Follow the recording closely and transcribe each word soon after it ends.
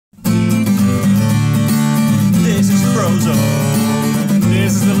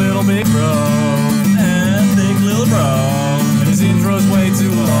little big bro and big little bro. His intro's way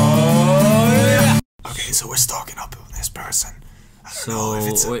too long. Okay, so we're stalking up on this person. So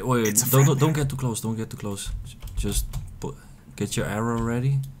wait, don't get too close. Don't get too close. Just get your arrow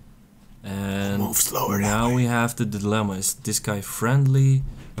ready. And move slower. Now we have the dilemma: is this guy friendly?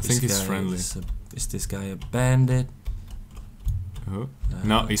 I think he's friendly. Is this guy a bandit?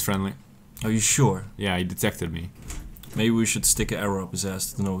 No, he's friendly. Are you sure? Yeah, he detected me. Maybe we should stick an arrow up his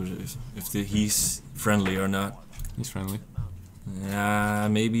ass to know if he's friendly or not. He's friendly. Yeah,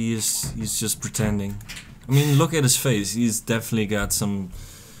 maybe he's just pretending. I mean, look at his face. He's definitely got some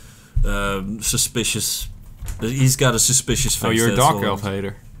suspicious. He's got a suspicious face. Oh, you're a dark elf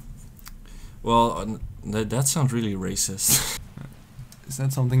hater. Well, that sounds really racist. Is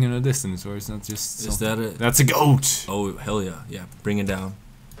that something in the distance, or is that just? Is that a? That's a goat. Oh hell yeah! Yeah, bring it down.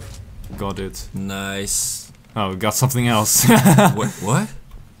 Got it. Nice. Oh, we got something else. What?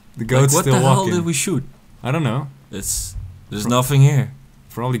 The goat's what still the walking. hell did we shoot? I don't know. There's nothing here.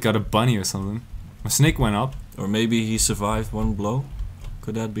 Probably got a bunny or something. A snake went up. Or maybe he survived one blow.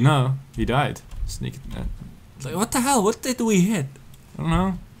 Could that be? No, he died. Snake. Like, what the hell? What did we hit? I don't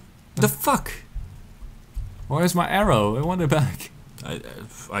know. The fuck? Where's my arrow? I want it back.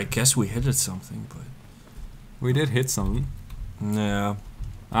 I guess we hit at something, but we did hit something. Yeah.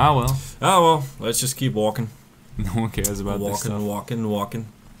 Ah well. Ah well. Let's just keep walking. No one cares about this stuff. Walking.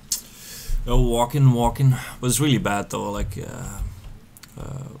 Oh, walking. But it's really bad though. Like,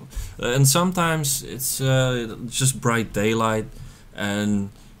 and sometimes it's just bright daylight, and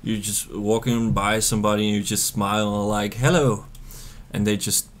you're just walking by somebody and you just smile like hello, and they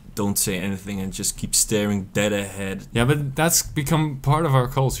just don't say anything and just keep staring dead ahead. Yeah, but that's become part of our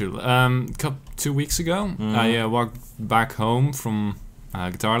culture. 2 weeks ago, I walked back home from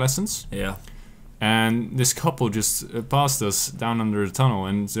guitar lessons. Yeah. And this couple just passed us down under the tunnel,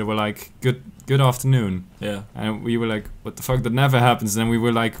 and they were like, "Good afternoon." Yeah. And we were like, "What the fuck? That never happens." And then we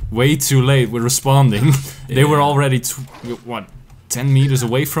were like, way too late with responding. They were already 10 meters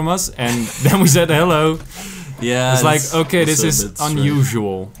away from us, and then we said hello. Yeah. It's like, okay, this is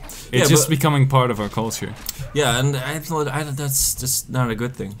unusual. It's just becoming part of our culture. Yeah, and I thought that's just not a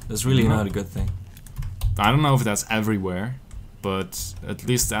good thing. That's really not a good thing. I don't know if that's everywhere, but at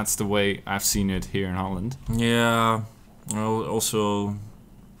least that's the way I've seen it here in Holland. Yeah. Well, also.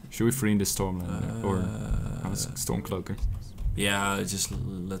 Should we free the Stormlander or Stormcloaker? Yeah,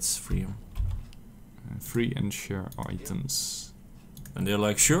 let's free him. Free and share items. And they're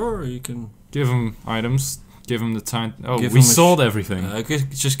like, sure, you can give him items. Give him the time. Oh, give we sold everything.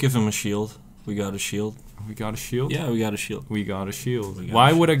 Just give him a shield. We got a shield. We got a shield? Yeah, we got a shield. We got a shield.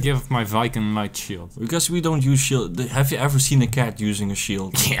 Why would I give my Viking light shield? Because we don't use shield. Have you ever seen a cat using a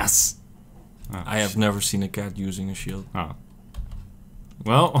shield? Yes. Oh, I have never seen a cat using a shield. Oh.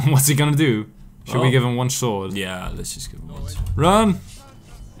 Well, what's he gonna do? Should we give him one sword? Yeah, let's just give him one sword. Run!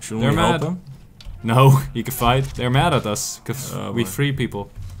 Shouldn't we help him? No, he can fight. They're mad at us because we free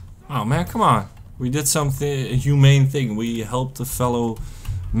people. Oh man, come on. We did something, a humane thing. We helped a fellow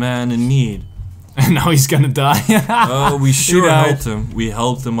man in need. And now he's gonna die. Oh, we sure helped him. We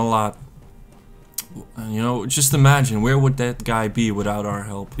helped him a lot. You know, just imagine, where would that guy be without our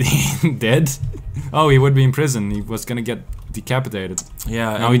help? Dead? Oh, he would be in prison. He was gonna get decapitated.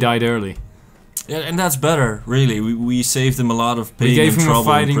 Yeah. Now he died early. Yeah, and that's better, really. We saved him a lot of pain and trouble. We gave him a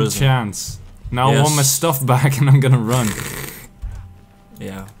fighting chance. Now I want my stuff back and I'm gonna run.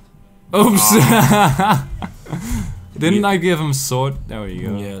 Yeah. Oops! Didn't I give him a sword? There you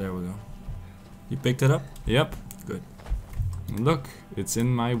go. Yeah, there we go. You picked it up? Yep. Good. Look, it's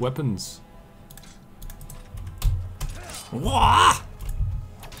in my weapons. Wah!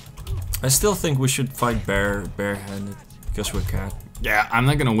 I still think we should fight barehanded because we're cat. Yeah, I'm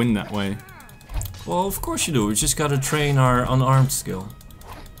not gonna win that way. Well, of course you do. We just gotta train our unarmed skill.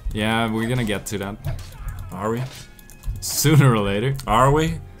 Yeah, we're gonna get to that. Are we? Sooner or later. Are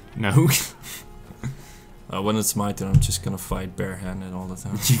we? No. When it's my turn, I'm just gonna fight barehanded all the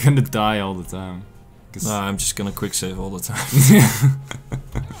time. You're gonna die all the time. Nah, I'm just gonna quick save all the time.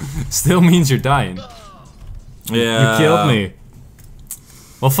 Still means you're dying. Yeah. You killed me.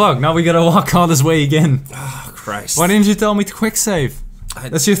 Well, fuck. Now we gotta walk all this way again. Oh, Christ. Why didn't you tell me to quick save?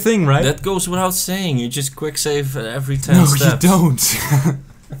 That's your thing, right? That goes without saying. You just quick save every 10 steps. No, you don't.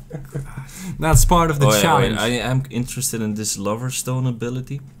 That's part of the challenge. Wait, I am interested in this lover stone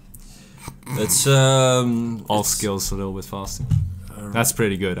ability. It's all skills a little bit faster. That's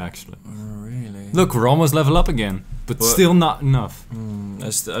pretty good, actually. Really? Look, we're almost level up again, but still not enough.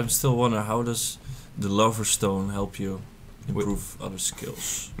 I'm still wondering, how does the lover stone help you improve other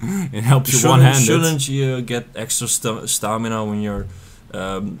skills? It helps you one-handed. Shouldn't you get extra stamina when you're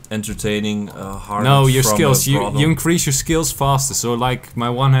entertaining, hard. No, your from skills. a You problem. increase your skills faster. So like my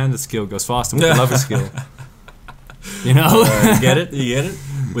one-handed skill goes faster with the lover skill. You know? You get it? You get it?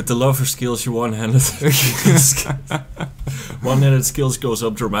 With the lover skills, your one-handed one-handed skills goes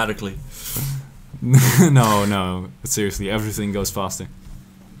up dramatically. No. But seriously, everything goes faster.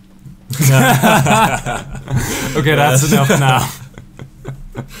 Okay, that's enough now.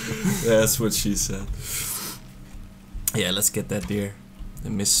 That's what she said. Yeah, let's get that deer. The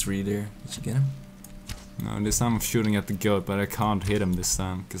mystery deer. Did you get him? No, this time I'm shooting at the goat, but I can't hit him this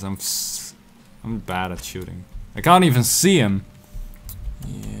time because I'm bad at shooting. I can't even see him.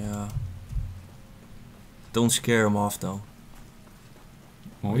 Yeah. Don't scare him off though.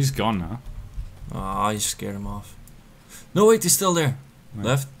 Well, he's gone now. Ah, you scared him off. No, wait, he's still there. Wait.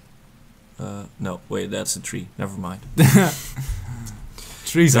 Left. No, wait, that's a tree. Never mind.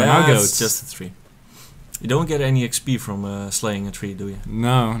 Trees are now That's goats. just a tree. You don't get any XP from slaying a tree, do you?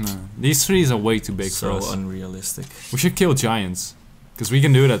 No. These trees are way too big for So us. unrealistic. We should kill giants. Because we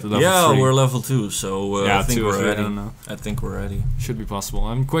can do it at the level 3. Yeah, we're level 2, so yeah, I think 2 or we're 3, I ready. don't know. I think we're ready. Should be possible.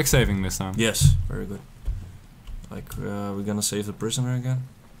 I'm quick saving this time. Yes, very good. Like, we're gonna save the prisoner again?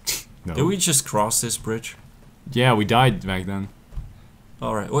 No. Did we just cross this bridge? Yeah, we died back then.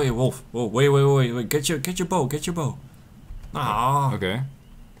 Alright, wait, wolf. Whoa, wait. Get your bow. Ah. Okay.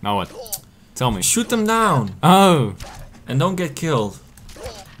 Now what? Tell me. Shoot them down! Oh! And don't get killed.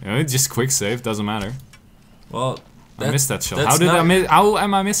 Just quick save, doesn't matter. Well, I missed that shot. that's How did I not- miss? How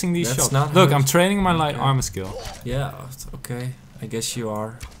am I missing these That's shots? not Look, how I'm it's- training my light Okay. armor skill. yeah, okay. I guess you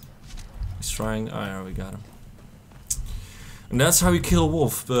are. He's trying. Oh, yeah, we got him. And that's how you kill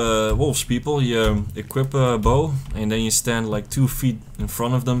wolves, people. You equip a bow, and then you stand like 2 feet in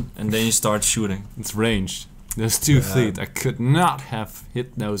front of them, and then you start shooting. It's ranged. There's 2 feet. I could not have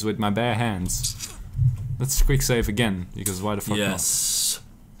hit those with my bare hands. Let's quick save again, because why the fuck Yes.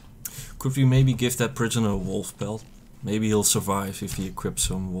 Could we maybe give that prisoner a wolf pelt? Maybe he'll survive if he equips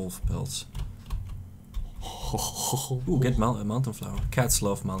some wolf pelts. not? Ooh, get a mountain flower. Cats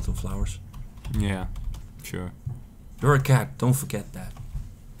love mountain flowers. Yeah, sure. You're a cat, don't forget that.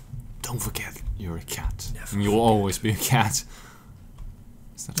 Don't forget, you're a cat. Never And you'll always be a cat.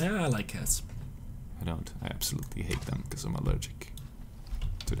 Is that Yeah, I like cats. I don't. I absolutely hate them because I'm allergic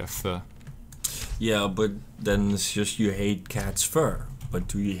to their fur. Yeah, but then it's just you hate cats' fur. But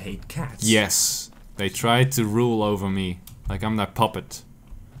do you hate cats? Yes, they try to rule over me, like I'm their puppet.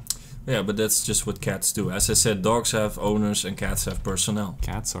 Yeah, but that's just what cats do. As I said, dogs have owners and cats have personnel.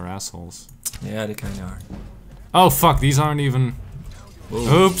 Cats are assholes. Yeah, they kinda are. Oh fuck, these aren't even...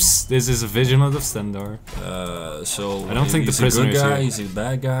 Whoa. Oops, this is a Vigilant of Stendor. So I don't think the he's prisoner a good is guy, here. he's a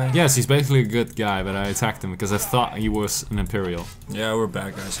bad guy. Yes, he's basically a good guy, but I attacked him because I thought he was an Imperial. Yeah, we're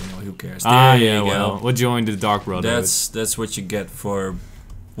bad guys anyway, who cares? Ah, There yeah, you well, go. we'll join the Dark Brotherhood. That's what you get for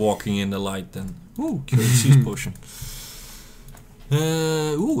walking in the light then. Ooh, Curious Potion.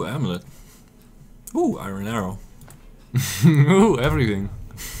 Ooh, amulet. Ooh, iron arrow. Ooh, everything.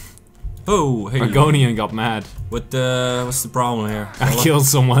 Oh, hey. Argonian got mad. What's the problem here? I killed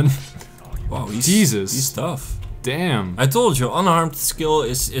someone. Wow, Jesus. He's tough. Damn. I told you, unarmed skill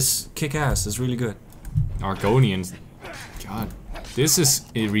is kick ass. It's really good. Argonians. God, this is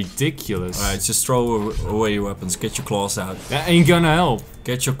ridiculous. Alright, just throw away your weapons. Get your claws out. That ain't gonna help.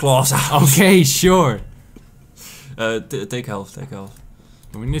 Get your claws out. Okay, sure. Take health. Take health.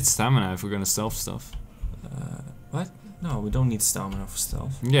 We need stamina if we're gonna stealth stuff. What? No, we don't need stamina for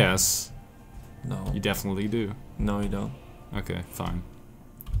stealth. Yes, No. you definitely do. No, you don't. Okay, fine.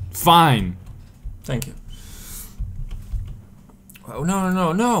 Fine. Thank you. Oh,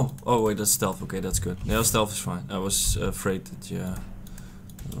 no. Oh, wait, that's stealth. Okay, that's good. Yeah, stealth is fine. I was afraid that,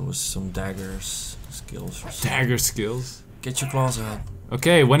 there was some daggers skills or something. Dagger skills. Get your claws out.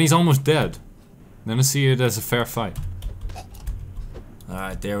 Okay, when he's almost dead, then I see it as a fair fight.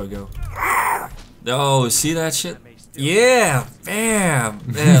 Alright, there we go. Oh, see that shit? Yeah! Bam!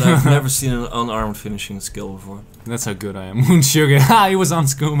 Man, I've never seen an unarmed finishing skill before. That's how good I am. Moon Sugar. Ha! He was on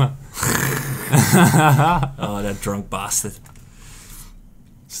skooma. Oh, that drunk bastard.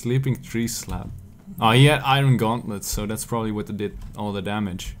 Sleeping tree slab. Oh, he had iron gauntlets, so that's probably what did all the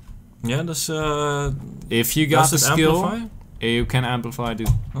damage. Yeah, that's If you got the does it skill, amplify? you can amplify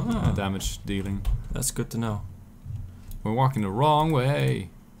the Ah, damage dealing. that's good to know. We're walking the wrong way.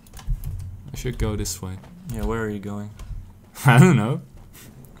 I should go this way. Yeah, where are you going? I don't know.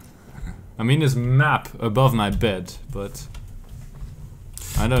 I mean, there's a map above my bed, but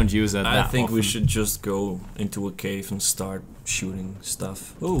I don't use that. I that think we often. should just go into a cave and start shooting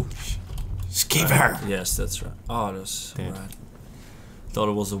stuff. Oh, Skiver. yes, that's right. Oh, that's Dead. right. Thought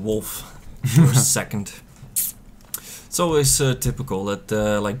it was a wolf for a second. It's always typical that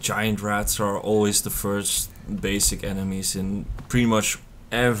like giant rats are always the first basic enemies in pretty much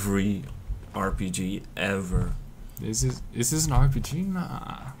every RPG ever. Is this an RPG?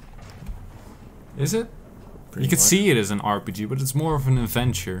 Nah. Is it? Pretty You could much. see it as an RPG, but it's more of an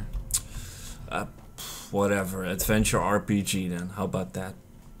adventure. Whatever, adventure RPG then. How about that?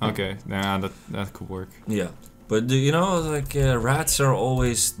 Okay, yeah, that could work. Yeah, but you know, like rats are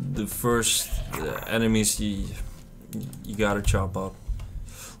always the first enemies you gotta chop up.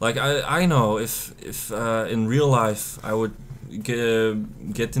 Like I know if in real life I would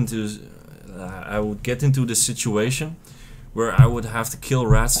get into the situation where I would have to kill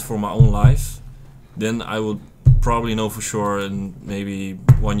rats for my own life, then I would probably know for sure in maybe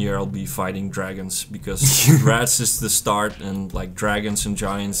 1 year I'll be fighting dragons, because rats is the start and like dragons and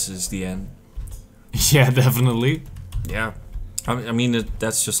giants is the end. Yeah, definitely. Yeah, I mean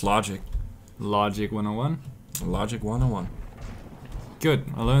that's just logic. Logic 101. Logic 101. Good,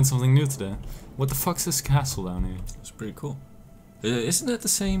 I learned something new today. What the fuck's this castle down here? It's pretty cool. Isn't that the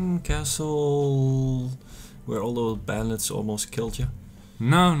same castle where all those bandits almost killed you?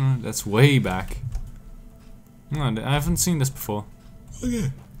 No, that's way back. No, I haven't seen this before.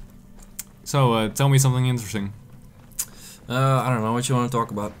 Okay. So, tell me something interesting. I don't know what you want to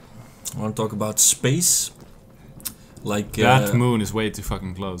talk about. I want to talk about space. Like That moon is way too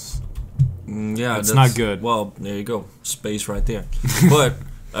fucking close. Yeah, that's not good. Well, there you go, space right there. But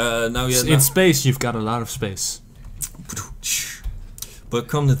now you In space, you've got a lot of space. But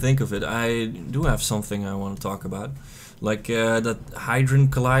come to think of it, I do have something I want to talk about, like that Hadron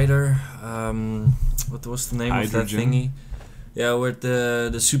Collider. What was the name of that thingy? Yeah, with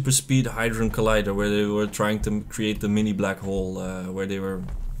the super speed Hadron Collider, where they were trying to create the mini black hole, where they were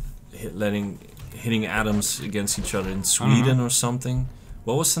hitting atoms against each other in Sweden or something.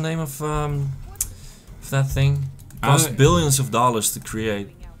 What was the name of that thing? It cost billions of dollars to create.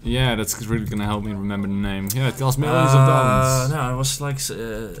 Yeah, that's really gonna help me remember the name. Yeah, it cost millions of dollars. No, it was like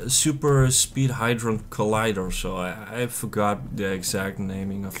super speed Hadron Collider, so I forgot the exact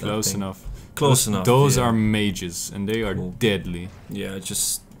naming of that thing. Close enough. Close enough. Those yeah. are mages, and they are deadly. Yeah,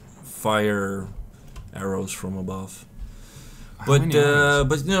 just fire arrows from above. How But many arrows?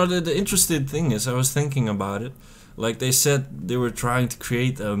 but you know the interesting thing is, I was thinking about it. Like they said, they were trying to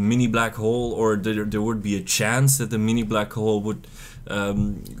create a mini black hole, or there would be a chance that the mini black hole would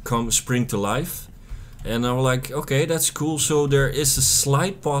spring to life. And I was like, okay, that's cool. So there is a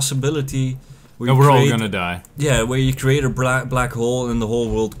slight possibility where we're all gonna die. Yeah, where you create a black hole and the whole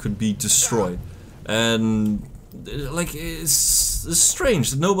world could be destroyed. And like it's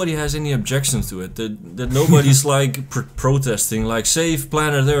strange that nobody has any objections to it. That nobody's like protesting, like save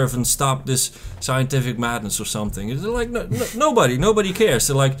planet Earth and stop this scientific madness or something. It's like nobody cares.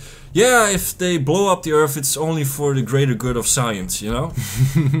 They're like, yeah, if they blow up the Earth, it's only for the greater good of science. You know,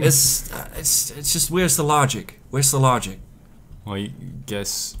 it's just where's the logic? Where's the logic? Well, I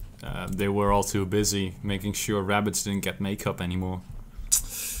guess they were all too busy making sure rabbits didn't get makeup anymore.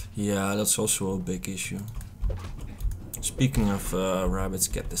 Yeah, that's also a big issue. Speaking of rabbits,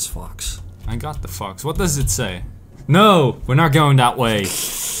 get this fox. I got the fox. What does it say? No, we're not going that way.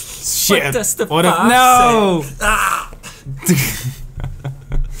 Shit. What does the What fox no! say? Ah!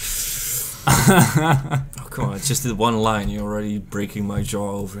 Oh, come on, it's just the one line. You're already breaking my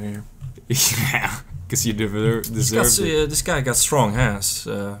jaw over here. Yeah, because you deserve it. This guy got strong hands,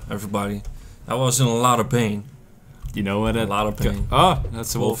 everybody. I was in a lot of pain. You know what? A lot of pain. Oh,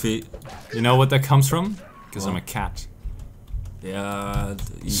 that's a wolf. Wolfie. You know what that comes from? Because I'm a cat. Yeah.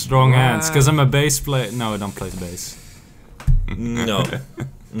 Strong hands. Because I'm a bass player. No, I don't play the bass. No.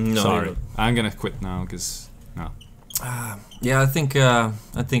 No. Sorry. I'm gonna quit now because no. Yeah, I think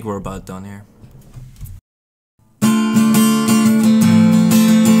we're about done here.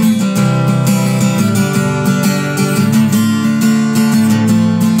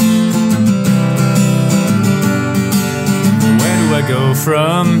 Go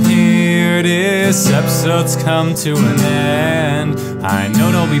from here, this episode's come to an end. I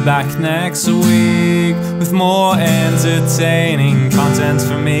know they'll be back next week with more entertaining content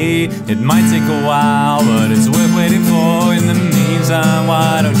for me. It might take a while, but it's worth waiting for. In the meantime,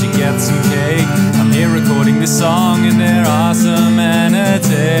 why don't you get some cake? I'm here recording this song and there are some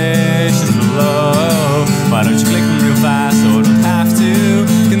annotations below. Why don't you click them real fast so don't have to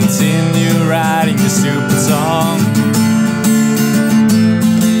continue writing this stupid song?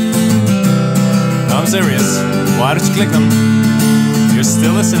 I'm serious. Why don't you click them? You're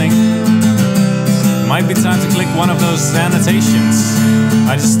still listening. Might be time to click one of those annotations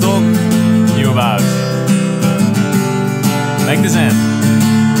I just told you about. Make this end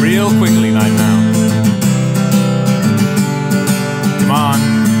real quickly right now.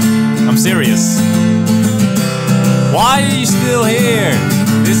 I'm serious. Why are you still here?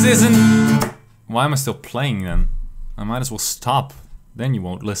 This isn't... Why am I still playing then? I might as well stop. Then you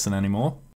won't listen anymore.